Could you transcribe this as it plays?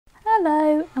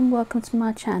Hello and welcome to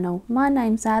my channel. My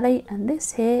name's Ali and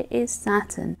this here is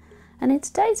Saturn, and in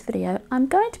today's video I'm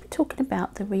going to be talking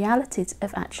about the realities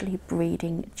of actually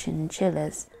breeding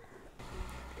chinchillas.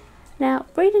 Now,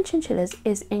 breeding chinchillas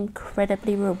is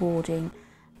incredibly rewarding.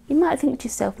 You might think to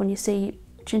yourself when you see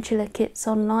chinchilla kits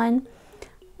online,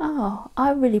 oh,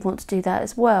 I really want to do that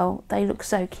as well. They look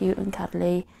so cute and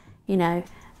cuddly, you know,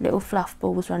 little fluff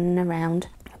balls running around.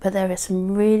 But there are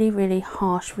some really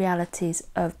harsh realities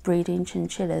of breeding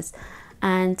chinchillas,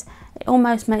 and it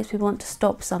almost makes me want to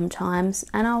stop sometimes,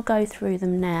 and I'll go through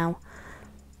them now.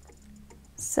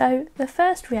 So the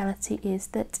first reality is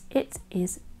that it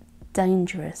is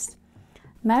dangerous.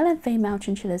 Male and female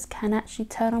chinchillas can actually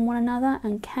turn on one another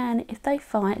and can, if they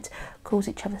fight, cause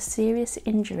each other serious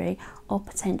injury or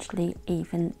potentially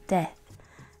even death.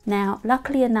 Now,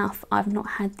 luckily enough, I've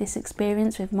not had this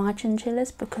experience with my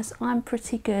chinchillas because I'm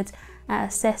pretty good at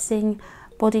assessing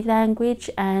body language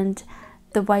and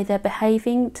the way they're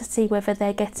behaving to see whether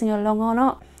they're getting along or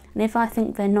not. And if I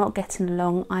think they're not getting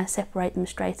along, I separate them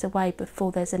straight away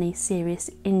before there's any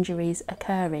serious injuries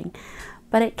occurring.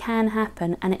 But it can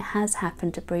happen, and it has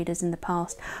happened to breeders in the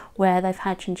past where they've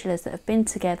had chinchillas that have been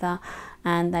together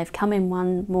and they've come in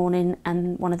one morning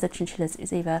and one of the chinchillas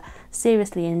is either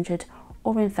seriously injured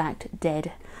or in fact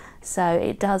dead. So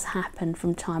it does happen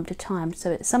from time to time, so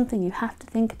it's something you have to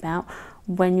think about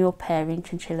when you're pairing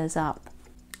chinchillas up.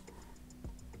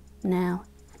 Now,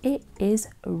 it is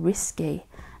risky,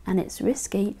 and it's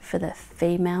risky for the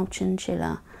female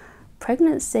chinchilla.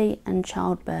 Pregnancy and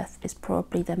childbirth is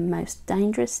probably the most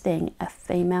dangerous thing a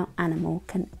female animal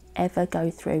can ever go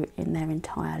through in their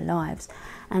entire lives,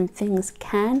 and things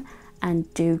can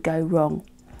and do go wrong.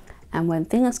 And when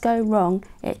things go wrong,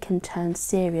 it can turn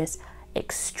serious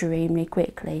extremely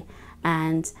quickly,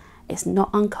 and it's not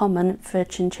uncommon for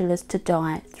chinchillas to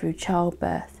die through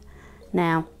childbirth.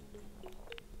 Now,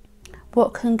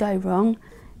 what can go wrong?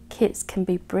 Kits can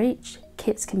be breached,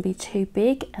 kits can be too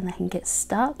big and they can get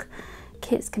stuck,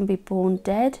 kits can be born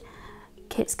dead,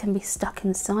 kits can be stuck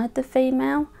inside the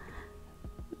female.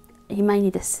 You may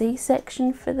need a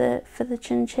C-section for the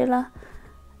chinchilla.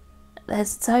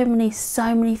 There's so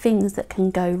many things that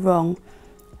can go wrong,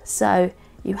 so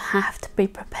you have to be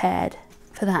prepared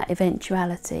for that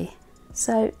eventuality.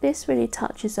 So this really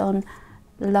touches on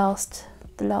the last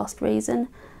reason,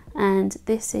 and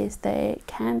this is that it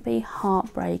can be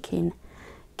heartbreaking.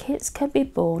 Kits can be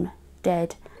born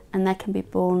dead, and they can be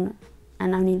born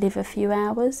and only live a few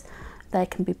hours. They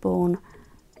can be born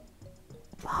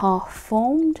half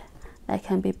formed, they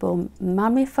can be born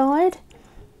mummified.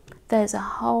 There's a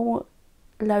whole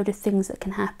load of things that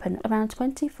can happen. Around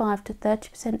 25 to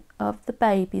 30% of the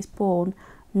babies born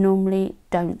normally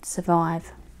don't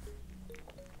survive.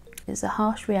 It's a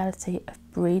harsh reality of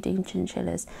breeding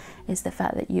chinchillas, is the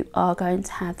fact that you are going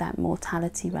to have that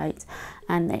mortality rate,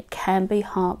 and it can be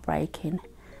heartbreaking.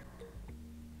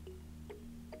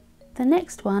 The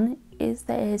next one is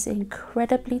that it is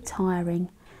incredibly tiring.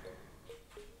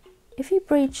 If you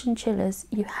breed chinchillas,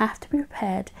 you have to be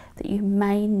prepared that you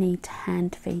may need to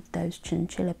hand feed those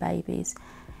chinchilla babies.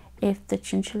 If the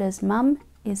chinchilla's mum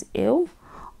is ill,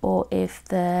 or if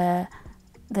there's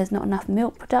not enough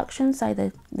milk production, say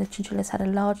the chinchilla's had a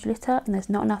large litter and there's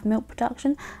not enough milk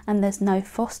production and there's no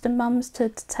foster mums to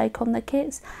take on the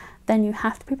kits, then you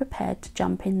have to be prepared to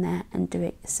jump in there and do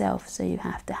it yourself, so you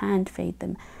have to hand feed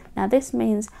them. Now, this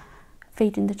means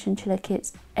feeding the chinchilla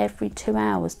kits every 2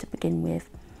 hours to begin with.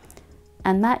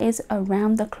 And that is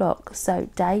around the clock, so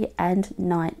day and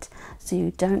night, so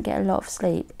you don't get a lot of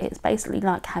sleep. It's basically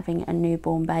like having a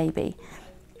newborn baby,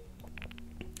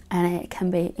 and it can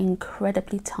be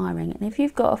incredibly tiring. And if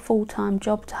you've got a full-time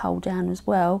job to hold down as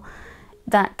well,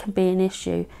 that can be an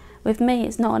issue. With me,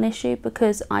 it's not an issue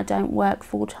because I don't work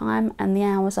full-time, and the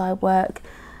hours I work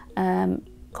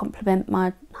complement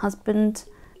my husband,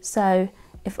 so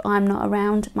if I'm not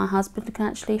around, my husband can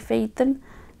actually feed them.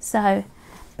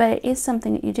 But it is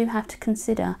something that you do have to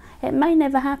consider. It may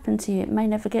never happen to you, it may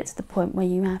never get to the point where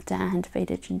you have to hand feed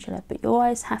a chinchilla, but you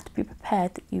always have to be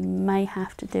prepared that you may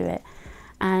have to do it.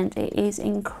 And it is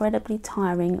incredibly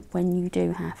tiring when you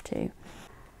do have to.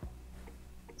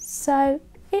 So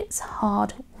it's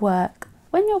hard work.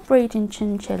 When you're breeding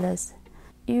chinchillas,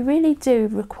 you really do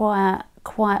require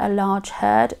quite a large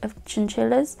herd of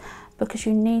chinchillas, because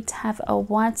you need to have a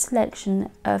wide selection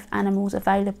of animals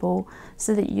available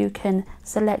so that you can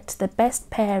select the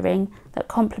best pairing that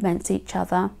complements each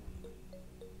other,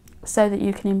 so that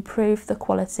you can improve the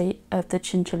quality of the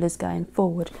chinchillas going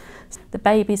forward. The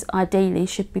babies ideally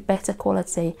should be better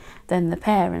quality than the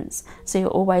parents, so you're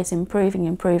always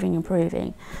improving.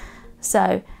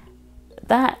 So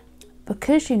that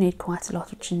because you need quite a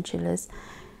lot of chinchillas,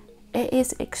 it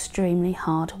is extremely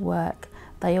hard work.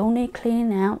 They all need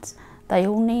cleaning out, they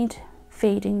all need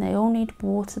feeding, they all need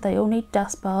water, they all need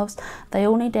dust baths, they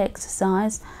all need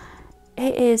exercise.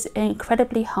 It is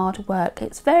incredibly hard work.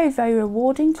 It's very, very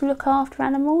rewarding to look after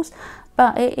animals,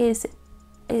 but it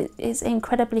is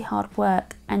incredibly hard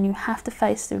work, and you have to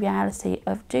face the reality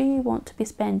of, do you want to be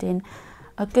spending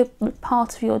a good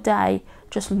part of your day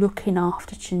just looking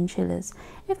after chinchillas?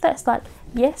 If that's like,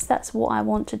 yes, that's what I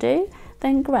want to do,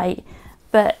 then great.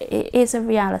 But it is a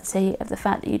reality of the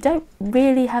fact that you don't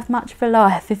really have much of a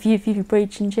life if you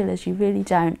breed chinchillas. You really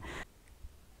don't.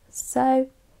 So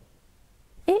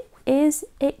it is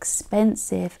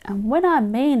expensive, and when I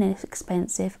mean it's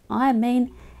expensive, I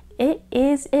mean it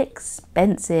is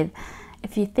expensive.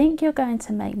 If you think you're going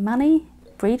to make money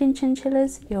breeding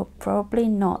chinchillas, you're probably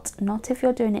not if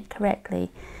you're doing it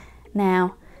correctly.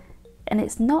 Now, and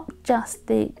it's not just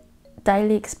the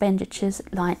daily expenditures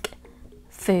like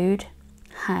food,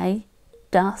 hay,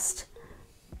 dust,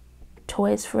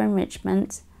 toys for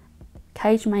enrichment,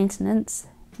 cage maintenance,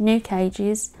 new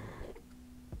cages,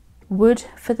 wood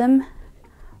for them.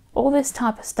 All this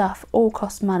type of stuff all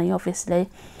costs money, obviously,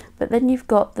 but then you've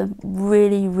got the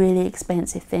really, really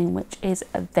expensive thing, which is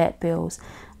vet bills,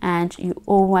 and you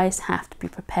always have to be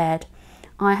prepared.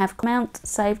 I have amount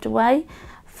saved away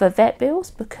for vet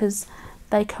bills because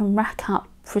they can rack up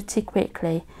pretty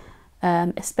quickly,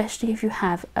 especially if you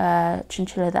have a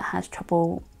chinchilla that has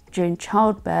trouble during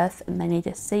childbirth and they need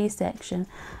a C-section.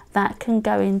 That can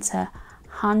go into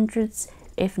hundreds,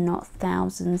 if not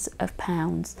thousands of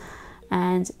pounds,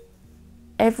 and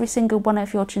every single one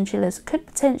of your chinchillas could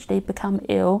potentially become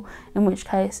ill, in which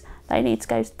case they need to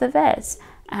go to the vets,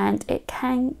 and it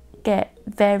can get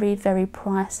very, very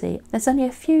pricey. There's only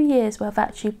a few years where I've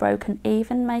actually broken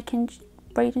even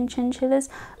breeding chinchillas.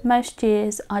 Most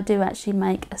years I do actually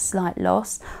make a slight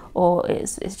loss, or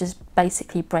it's just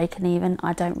basically breaking even.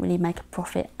 I don't really make a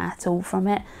profit at all from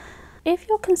it. If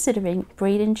you're considering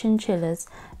breeding chinchillas,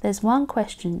 there's one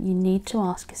question you need to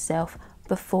ask yourself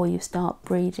before you start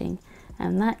breeding,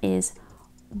 and that is,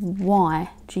 why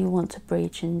do you want to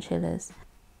breed chinchillas?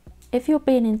 If you're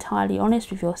being entirely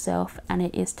honest with yourself and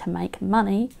it is to make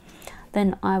money,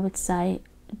 then I would say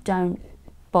don't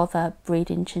bother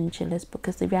breeding chinchillas,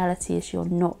 because the reality is you're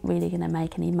not really going to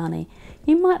make any money.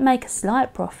 You might make a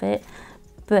slight profit,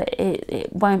 but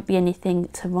it won't be anything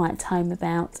to write home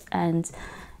about, and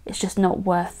it's just not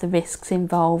worth the risks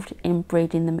involved in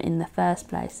breeding them in the first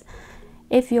place.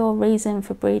 If your reason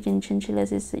for breeding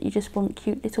chinchillas is that you just want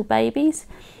cute little babies,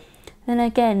 then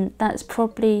again, that's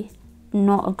probably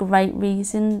not a great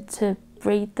reason to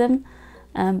breed them.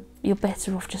 You're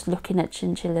better off just looking at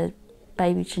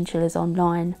baby chinchillas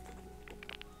online,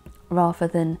 rather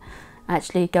than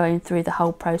actually going through the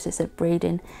whole process of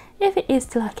breeding. If it is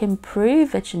to like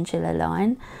improve a chinchilla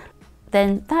line,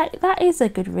 then that is a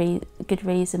good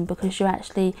reason, because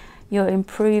you're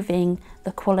improving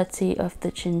the quality of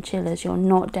the chinchillas. You're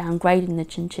not downgrading the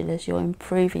chinchillas, you're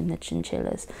improving the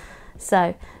chinchillas.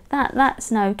 So that's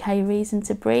an okay reason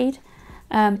to breed.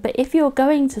 But if you're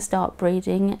going to start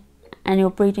breeding and you're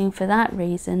breeding for that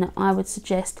reason, I would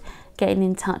suggest getting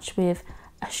in touch with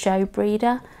a show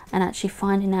breeder and actually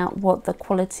finding out what the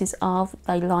qualities are that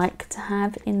they like to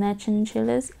have in their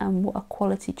chinchillas and what a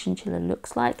quality chinchilla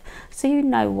looks like, so you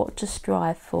know what to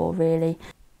strive for, really.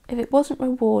 If it wasn't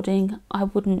rewarding, I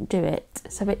wouldn't do it.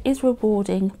 So it is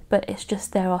rewarding, but it's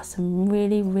just there are some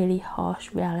really, really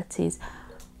harsh realities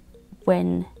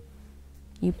when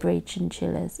you breed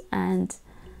chinchillas, and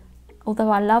although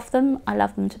I love them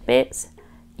to bits,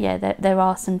 yeah, there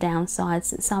are some downsides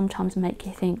that sometimes make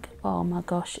you think, oh my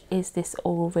gosh, is this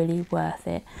all really worth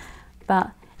it?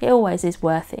 But it always is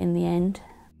worth it in the end.